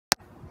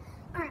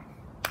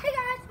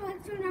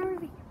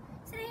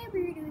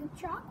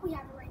chalk. We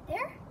have it right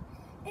there.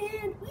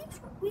 And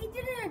we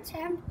did an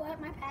attempt,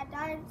 but my pad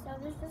died, so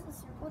there's just a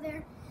circle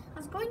there. I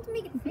was going to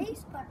make a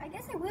face, but I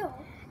guess I will.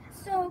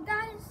 So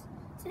guys,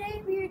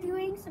 today we are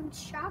doing some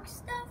chalk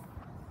stuff.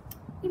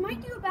 We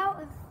might do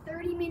about a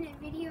 30-minute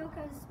video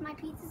because my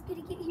pizza's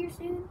gonna get here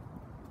soon.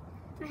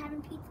 I'm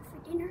having pizza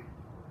for dinner.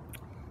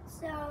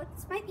 So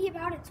this might be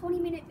about a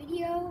 20-minute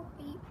video,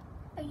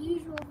 a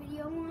usual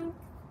video one,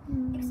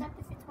 except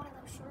if it's one of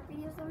those short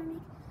videos that I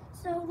make.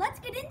 So let's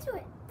get into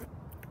it.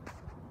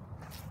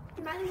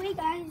 And by the way,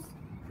 guys,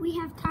 we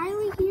have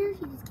Kylie here.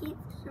 She just can't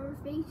show her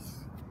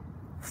face,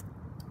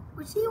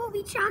 but she will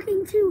be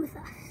chalking too with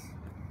us.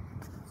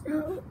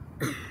 So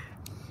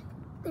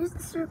there's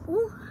the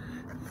circle.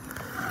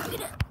 I'm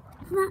gonna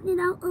flatten it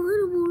out a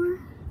little more.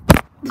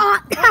 Oh,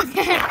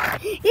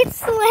 it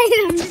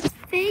slammed its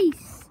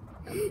face.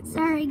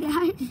 Sorry,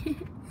 guys.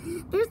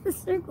 There's the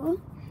circle.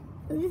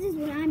 So this is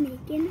what I'm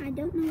making. I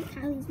don't know what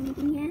Kylie's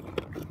making yet.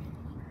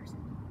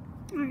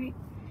 Alright.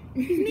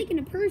 She's making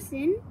a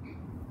person.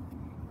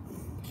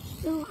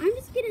 So I'm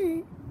just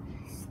gonna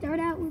start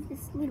out with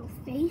this little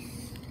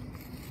face.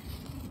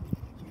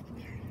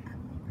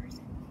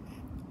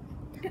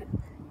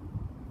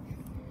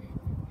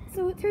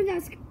 So it turns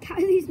out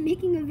Kylie's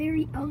making a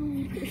very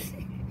ugly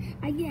person,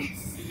 I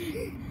guess.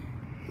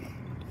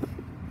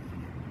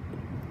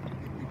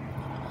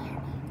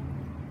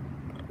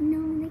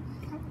 No,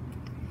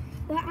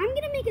 but I'm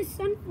gonna make a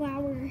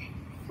sunflower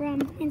from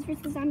Plants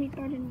vs. Zombies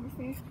Garden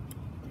Warfare.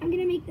 I'm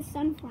gonna make the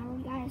sunflower,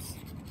 guys.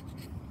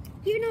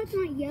 Even though it's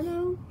not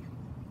yellow.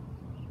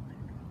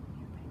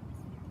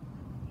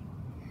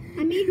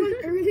 I made one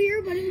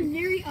earlier, but it was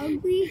very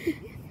ugly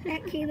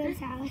at Caleb's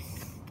house.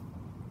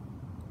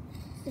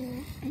 So,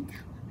 and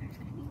tell them there's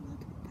gonna be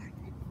multiple parts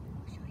and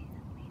we'll show you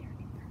them later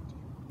in part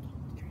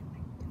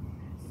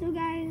 2. So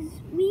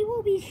guys, we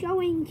will be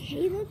showing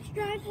Caleb's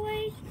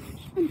driveway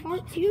in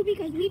part 2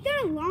 because we've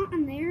done a lot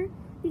on there.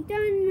 We've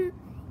done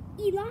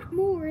a lot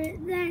more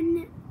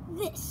than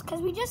this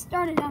because we just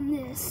started on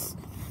this.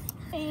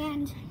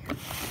 And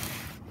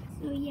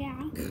so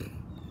yeah.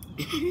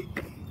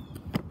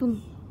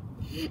 Boom.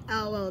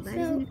 Oh well, that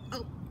isn't.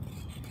 Oh.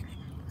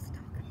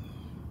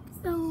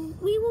 So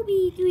we will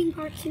be doing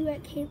part 2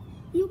 at Caleb.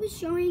 We'll be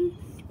showing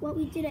what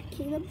we did at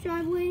Caleb's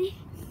driveway.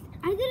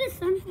 I did a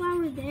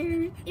sunflower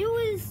there. It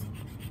was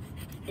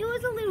a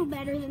little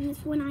better than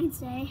this one, I'd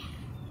say.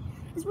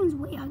 This one's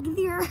way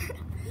uglier.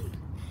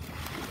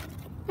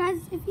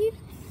 Guys, if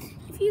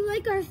you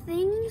like our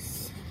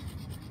things,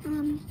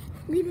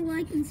 leave a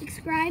like and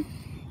subscribe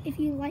if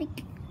you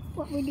like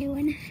what we're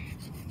doing.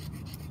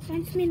 So I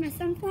just made my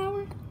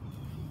sunflower.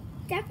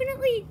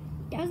 Definitely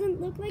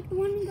doesn't look like the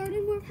one in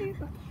Garden Warfare,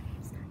 but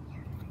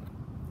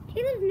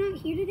Caleb's not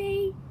here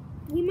today.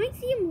 We might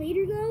see him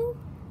later though.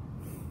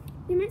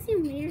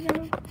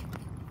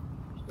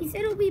 He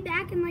said he'll be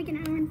back in like an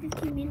hour and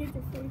 15 minutes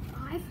or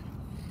 45.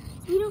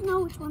 So we don't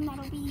know which one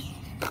that'll be.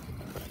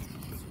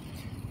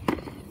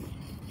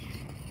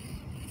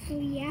 So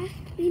yeah,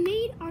 we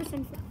made our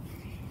sunflower.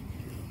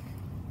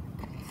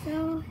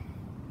 So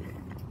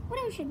what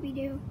else should we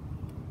do?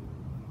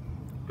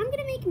 I'm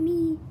gonna make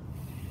me.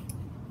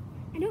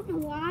 I don't know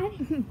why.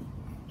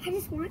 I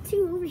just want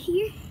to over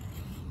here.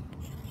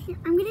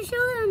 I'm gonna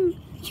show them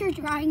your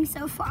drawing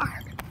so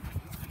far.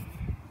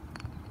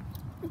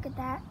 Look at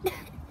that.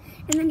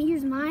 And then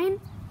here's mine.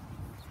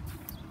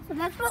 So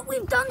that's what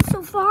we've done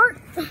so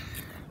far.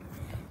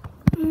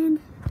 And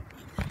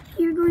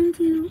you're going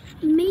to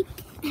make,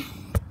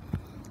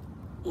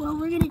 well,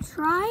 we're gonna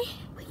try.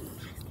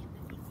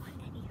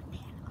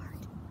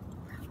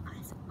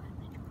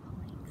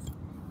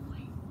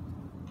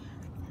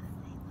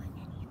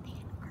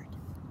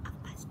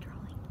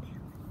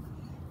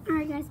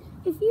 Alright guys,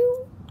 if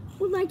you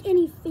would like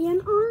any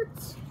fan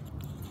art,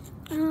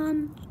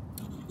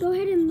 go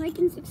ahead and like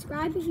and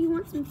subscribe if you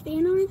want some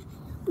fan art.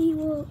 We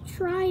will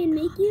try and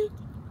make you.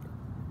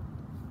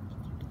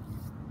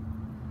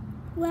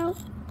 Well,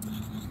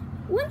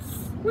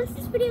 once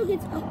this video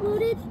gets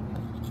uploaded,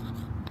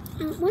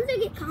 once I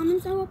get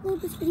comments, I'll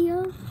upload this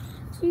video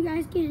so you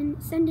guys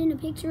can send in a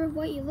picture of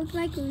what you look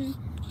like, and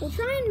we'll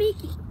try and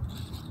make you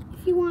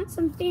if you want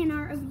some fan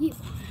art of you.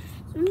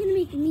 So I'm gonna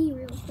make me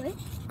real quick.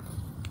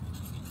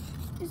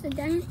 Just a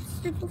diamond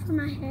circle for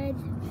my head.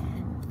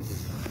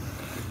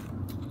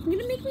 I'm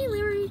gonna make me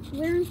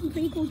wearing some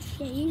pretty cool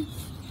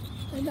shades.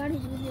 I gotta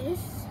do this.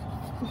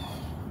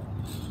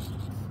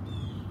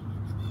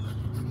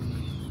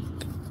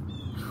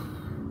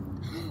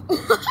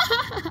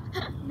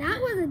 That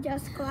was a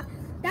dust cloud.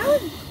 That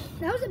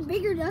was a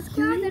bigger dust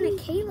cloud than a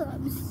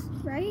Caleb's,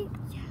 right?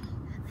 Yeah.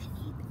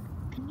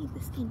 I need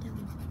the skin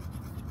tone.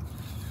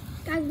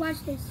 Guys, watch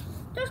this.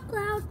 Dust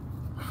cloud.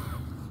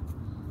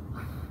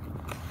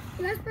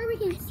 That's where we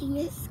can see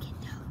it. Skin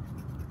tone.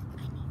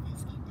 I need the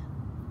skin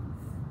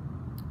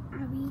tone.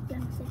 Are we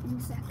done setting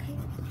this up here?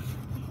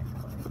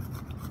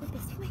 With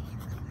this my hair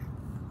color.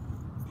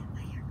 Is that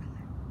my hair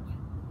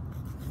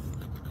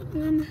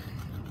color?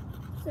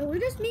 So we're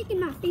just making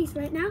my face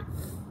right now.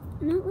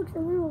 I know it looks a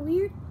little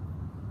weird.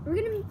 We're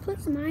gonna put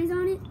some eyes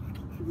on it.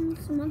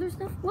 some other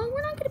stuff. Well,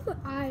 we're not gonna put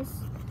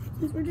eyes,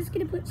 since we're just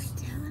gonna put.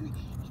 Tell them if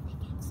it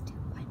gets to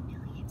 1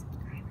 million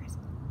subscribers,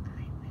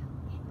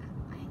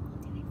 I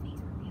will do a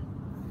face review.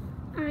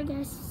 All right,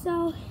 guys.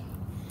 So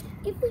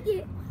if we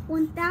get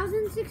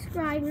 1,000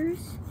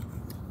 subscribers,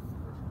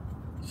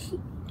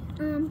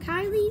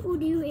 Kylie will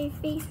do a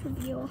face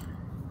reveal.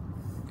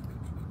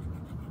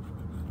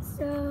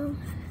 So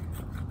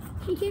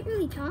she can't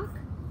really talk.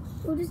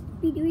 We'll just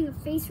be doing a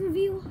face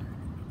reveal.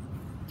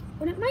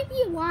 But it might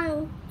be a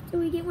while till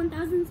we get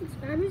 1,000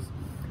 subscribers.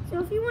 So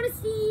if you want to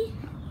see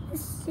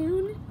this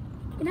soon,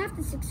 you're going to have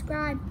to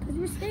subscribe because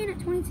we're staying at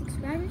 20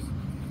 subscribers.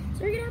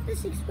 So you're going to have to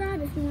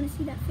subscribe if you want to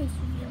see that face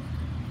reveal.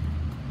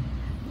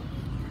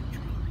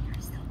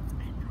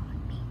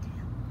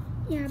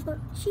 Yeah, but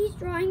she's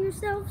drawing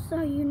herself,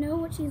 so you know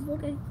what she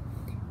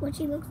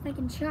looks like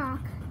in chalk.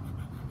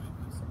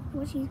 So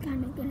what she's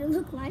kind of gonna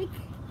look like.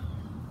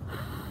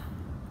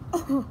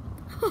 Oh,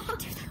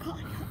 dude, they're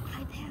calling her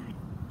iPad.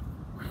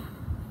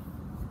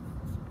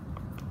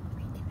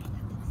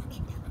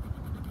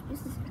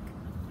 Just a sec.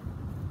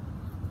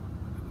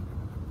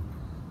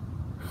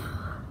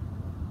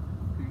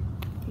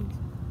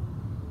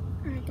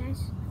 Alright,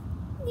 guys.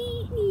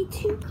 We need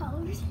 2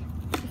 colors.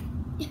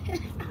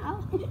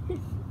 Ow.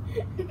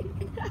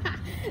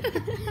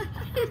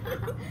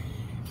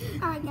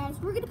 Alright, guys,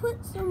 we're gonna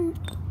put some.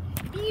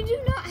 You do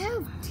not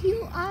have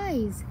teal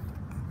eyes.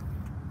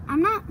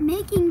 I'm not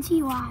making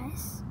teal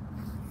eyes.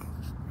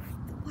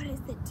 What is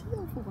the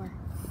teal for?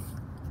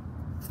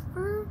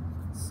 For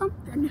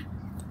something.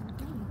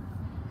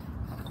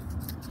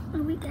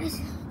 Oh, wait,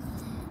 guys.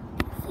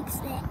 Fix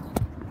that.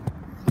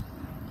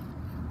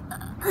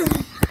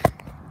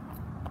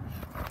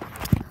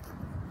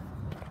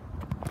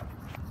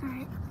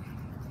 Alright.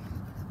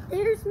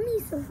 There's me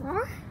so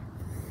far.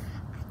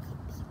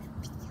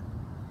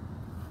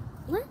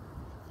 What?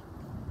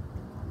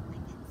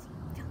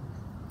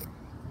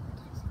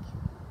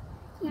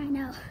 Yeah, I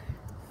know.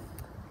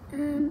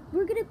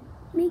 We're gonna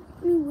make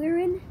me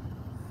wearing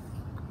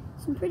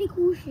some pretty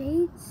cool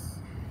shades.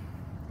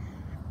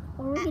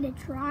 Or we're gonna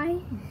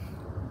try.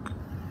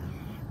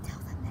 Tell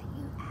them that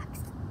you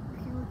asked.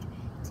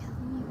 Tell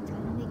them you were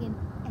trying to make an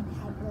egg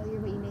earlier,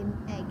 but you made an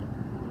egg.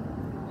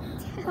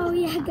 Oh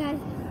yeah, guys.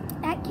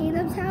 At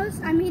Caleb's house,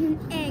 I made an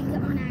egg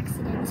on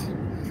accident.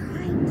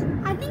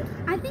 I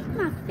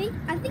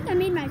think I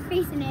made my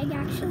face an egg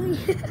actually.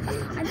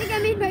 I think I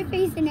made my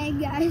face an egg,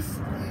 guys,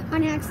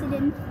 on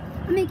accident.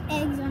 I make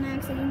eggs on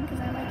accident because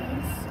I like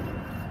eggs.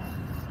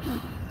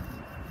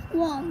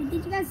 Whoa,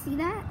 did you guys see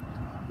that?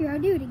 Here, I'll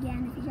do it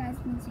again if you guys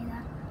didn't see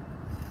that.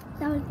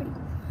 That was pretty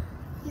cool.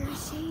 Your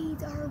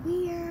shades are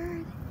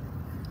weird.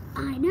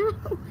 I know,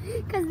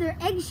 because they're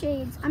egg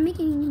shades. I'm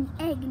making an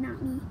egg,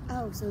 not me.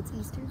 Oh, so it's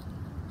Easter?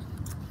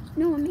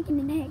 No, I'm making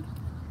an egg.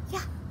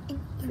 Yeah.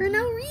 For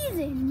no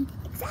reason.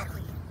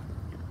 Exactly.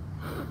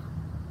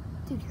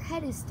 Dude, your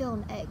head is still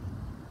an egg.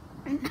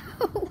 I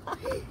know.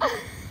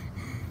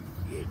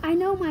 I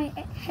know my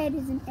head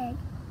is an egg.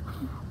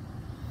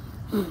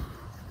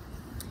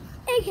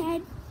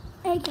 Egghead.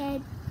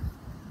 Egghead.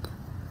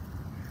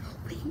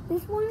 Wait,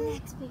 this one? The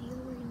next video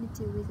we're going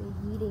to do is a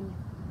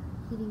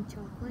eating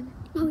chocolate.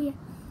 Oh, yeah.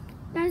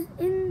 Guys,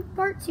 in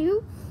part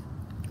 2,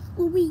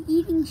 we'll be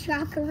eating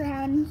chalk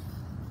around.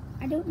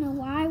 I don't know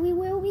why we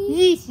will be.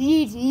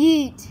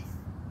 Eat.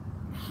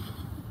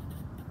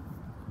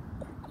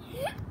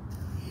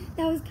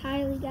 That was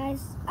Kylie,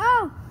 guys.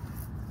 Oh!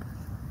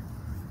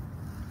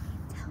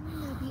 Tell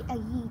them there'll be a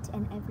yeet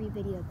in every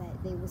video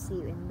that they will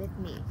see, and with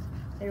me,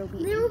 there will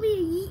be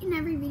a yeet in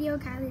every video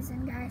Kylie's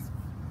in, guys.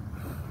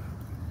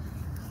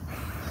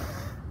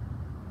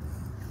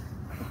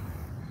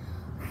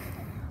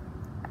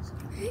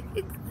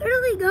 It's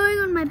literally going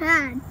on my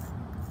pad.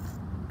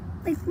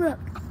 Like, look.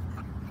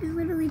 There's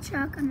literally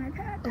chalk on my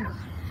pad.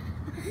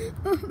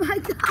 Oh my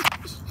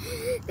gosh.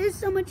 There's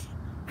so much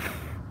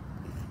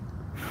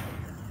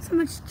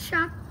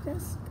chalk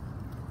dust.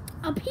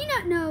 A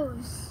peanut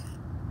nose.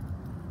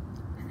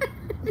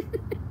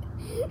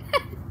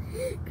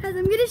 Because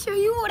I'm going to show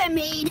you what I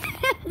made.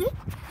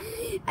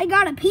 I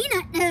got a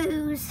peanut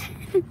nose.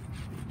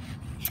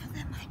 Show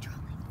them my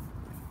drawing.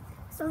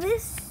 So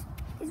this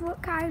is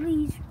what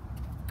Kylie's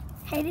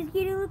head is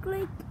going to look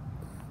like.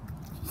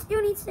 She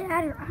still needs to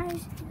add her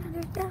eyes and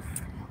other stuff.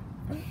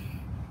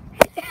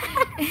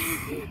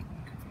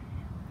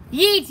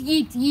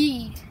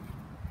 Yeet.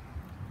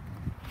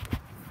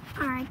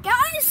 Alright,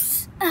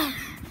 guys.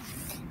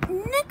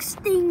 Next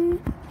thing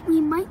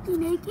we might be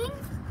making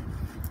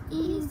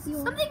is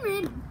something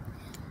random.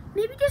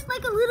 Maybe just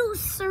like a little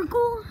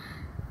circle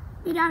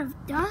made out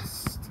of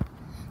dust.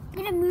 I'm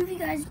going to move you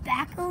guys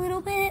back a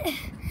little bit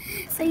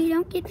so you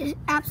don't get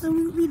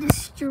absolutely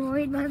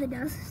destroyed by the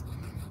dust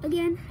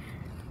again.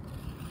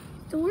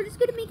 So we're just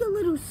going to make a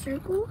little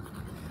circle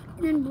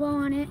and then blow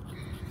on it.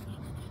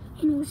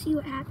 And we'll see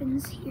what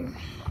happens here.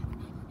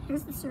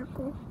 Here's the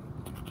circle.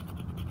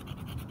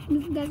 And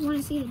if you guys want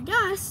to see the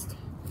dust,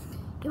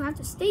 you'll have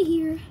to stay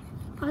here.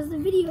 Pause the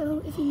video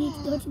if you need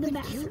to go to the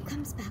bathroom. When Caleb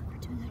comes back, we're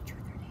doing a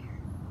truth or dare.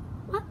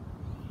 What?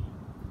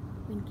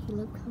 when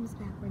Caleb comes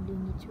back, we're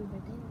doing a truth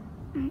or dare.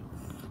 Alright.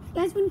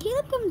 Guys, when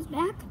Caleb comes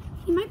back,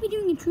 he might be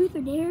doing a truth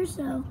or dare,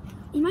 so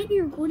we might be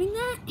recording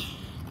that.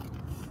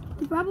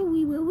 We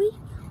probably will.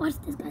 Watch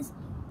this, guys.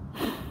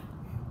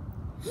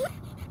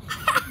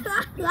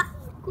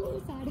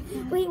 Cool side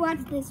effect. Wait, watch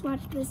this.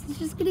 Watch this. It's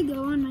just gonna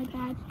go on my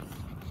pad.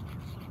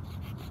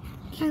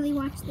 Kylie,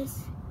 watch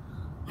this.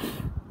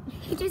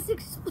 It just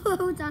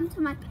explodes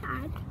onto my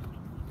pad.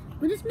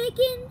 We're just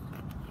making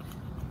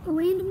a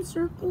random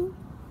circle.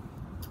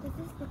 Does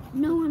this look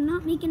No, I'm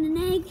not making an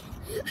egg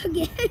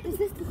again. Does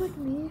this look like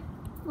me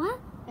What?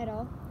 at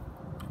all?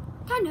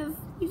 Kind of.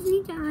 You just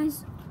need to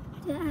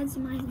add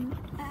some eyes in.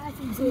 Add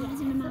some some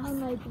eyes in the mouth.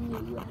 Unlike me,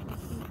 you have to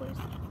see first.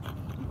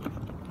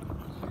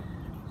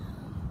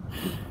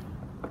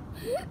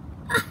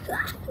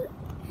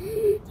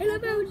 I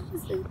love how it's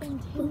just like In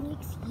 2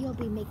 weeks, you'll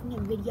be making a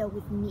video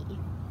with me.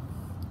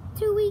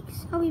 2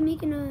 weeks. I'll be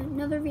making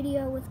another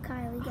video with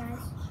Kylie, guys.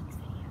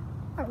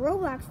 A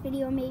Roblox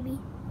video, maybe.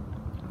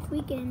 If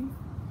we can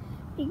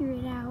figure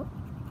it out,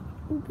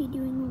 we'll be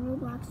doing a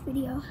Roblox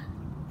video.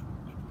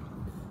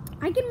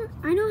 I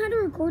know how to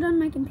record on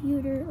my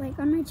computer, like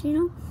on my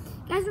channel.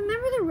 Guys,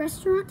 remember the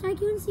Restaurant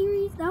Tycoon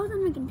series? That was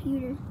on my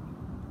computer.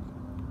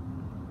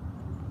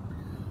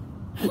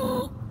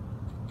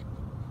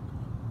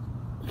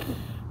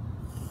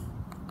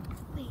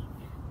 Wait,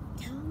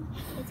 tell him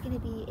it's gonna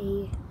be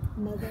a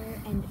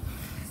mother and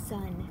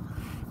son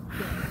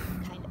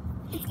game, kind of.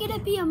 It's gonna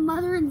be a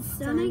mother and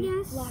son, I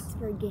guess.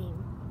 Bloxburg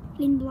game.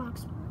 In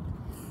Bloxburg.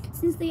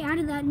 Since they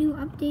added that new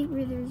update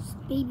where there's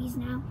babies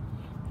now.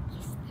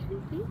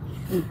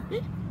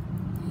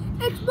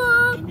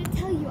 Xbox! And to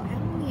tell you, I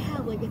only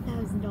have like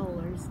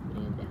 $1,000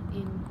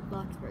 in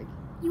Bloxburg.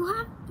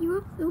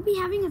 You'll be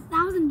having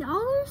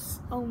 $1,000?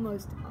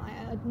 Almost.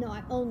 No,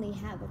 I only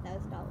have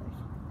 $1,000.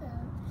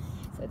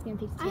 So it's gonna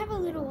take. I have a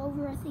little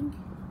over, I think.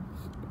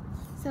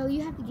 So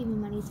you have to give me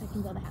money so I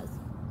can build a house.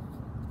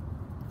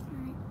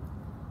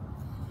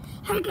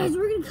 Alright guys,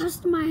 we're gonna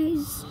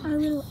customize our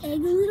little egg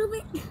a little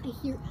bit. I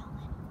hear Ellen.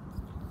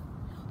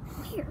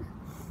 Here.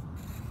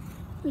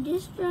 We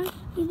just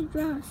need to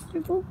draw a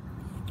circle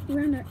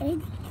around our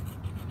egg.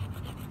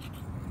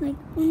 Like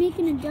we're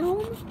making a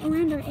dome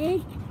around our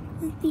egg.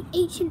 This is the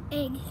ancient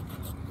egg.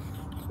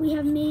 We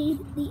have made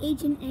the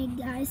ancient egg,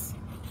 guys.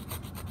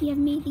 We have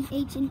made the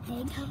ancient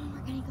egg. Tell them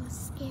we're gonna go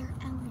scare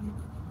Ellen.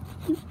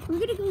 We're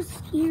gonna go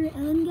scare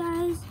Ellen,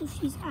 guys, if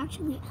she's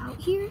actually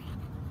out here.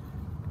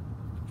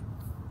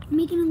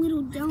 Making a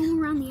little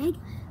dome around the egg.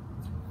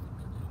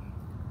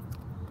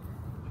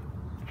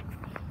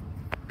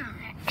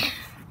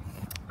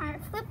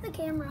 Alright, flip the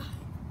camera.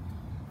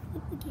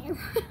 Flip the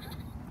camera.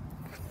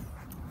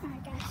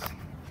 Alright, guys.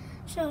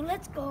 So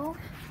let's go.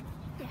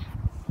 Yeah.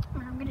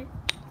 Alright, I'm gonna.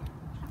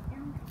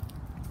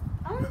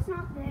 Oh, it's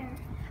not there.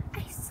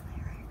 I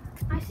swear.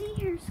 I see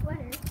your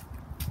sweater.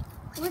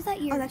 Where's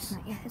that yours? Oh, that's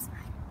mine. Yeah, that's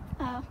mine.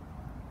 Oh.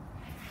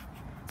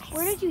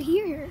 Where did you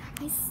hear her?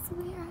 I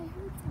swear I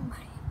heard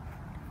somebody.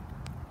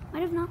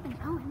 Might have not been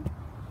Ellen.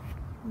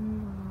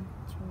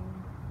 True.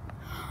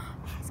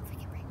 Ask if we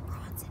can bring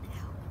Bronson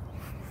out.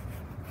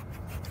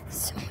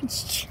 So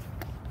much.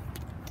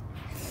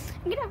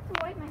 I'm gonna have to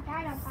wipe my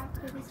pad off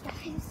after this,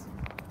 guys.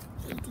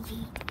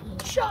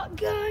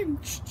 Shotgun.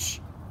 10%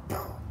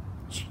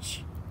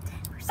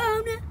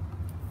 Oh no.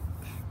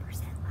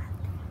 10% left.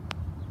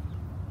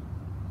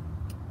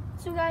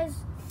 So guys,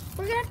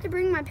 we're gonna have to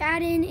bring my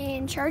pad in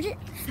and charge it.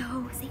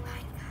 So say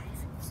bye,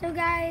 guys. So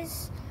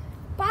guys,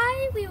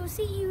 bye. We will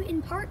see you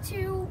in part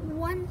 2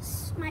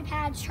 once my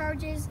pad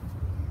charges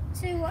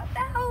to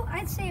about,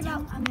 I'd say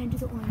about. I'm gonna do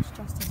the orange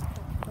justice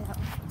without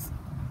my face.